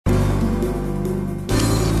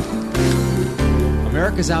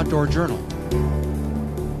America's Outdoor Journal.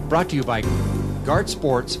 Brought to you by Guard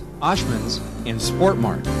Sports, Oshman's, and Sport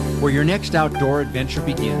Mart, where your next outdoor adventure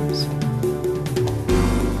begins.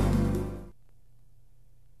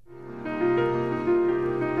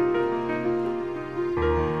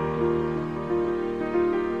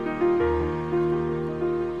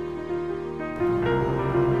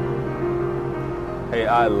 Hey,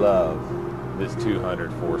 I love this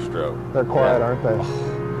 200 four-stroke. They're quiet, aren't they?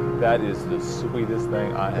 Oh, that is the sweetest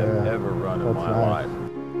thing I have ever run in my life.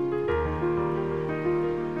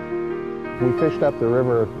 We fished up the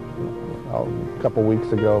river a couple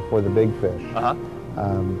weeks ago for the big fish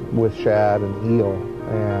with shad and eel,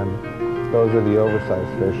 and those are the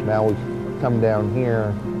oversized fish. Now we come down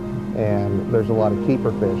here, and there's a lot of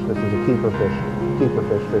keeper fish. This is a keeper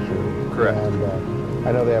fish fishery. Correct. And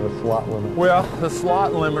I know they have a slot limit. Well, the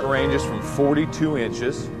slot limit ranges from 42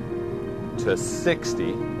 inches to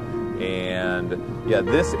 60, and yeah,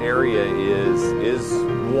 this area is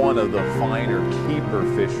one of the finer keeper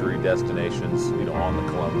fishery destinations, you know, on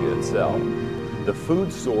the Columbia itself. The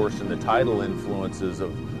food source and the tidal influences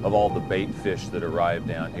of all the bait fish that arrive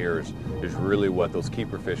down here is really what those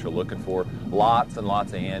keeper fish are looking for. Lots and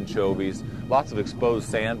lots of anchovies, lots of exposed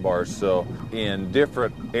sandbars. So in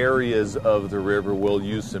different areas of the river, we'll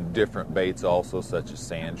use some different baits also, such as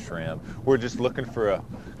sand shrimp. We're just looking for a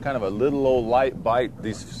kind of a little old light bite.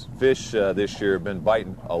 These fish this year have been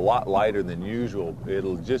biting a lot lighter than usual.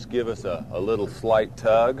 It'll just give us a little slight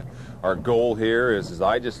tug. Our goal here is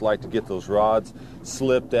I just like to get those rods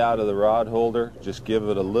slipped out of the rod holder. Just give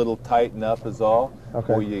it a little tighten up is all. Okay.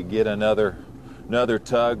 Before you get another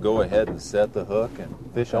tug, go ahead and set the hook and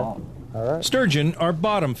fish on. All right. Sturgeon are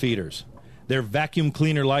bottom feeders. Their vacuum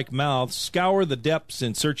cleaner-like mouths scour the depths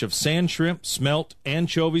in search of sand shrimp, smelt,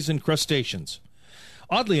 anchovies, and crustaceans.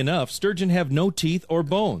 Oddly enough, sturgeon have no teeth or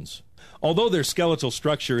bones. Although their skeletal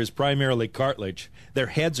structure is primarily cartilage, their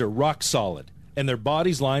heads are rock solid, and their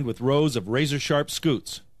bodies lined with rows of razor-sharp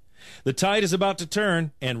scutes. The tide is about to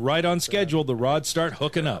turn, and right on schedule, the rods start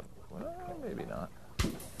hooking up. Well, maybe not.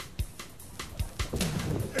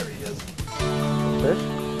 There he is. Fish?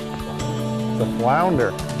 It's a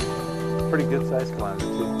flounder. Pretty good-sized flounder,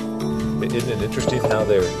 too. Isn't it interesting how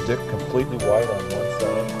they're dipped completely white on one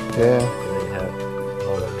side? Yeah. And they have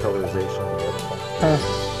all that colorization on the other side.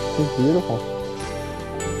 He's beautiful.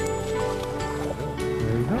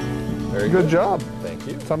 There you go. Very good job. Thank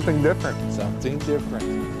you. Something different. Something different.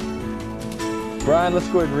 Brian, let's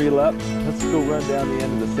go ahead and reel up. Let's go run down the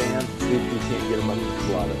end of the sand, see if we can't get them under the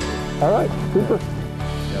slot up here. All right, super.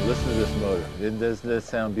 Now listen to this motor. Doesn't this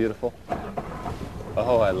sound beautiful?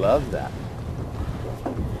 Oh, I love that.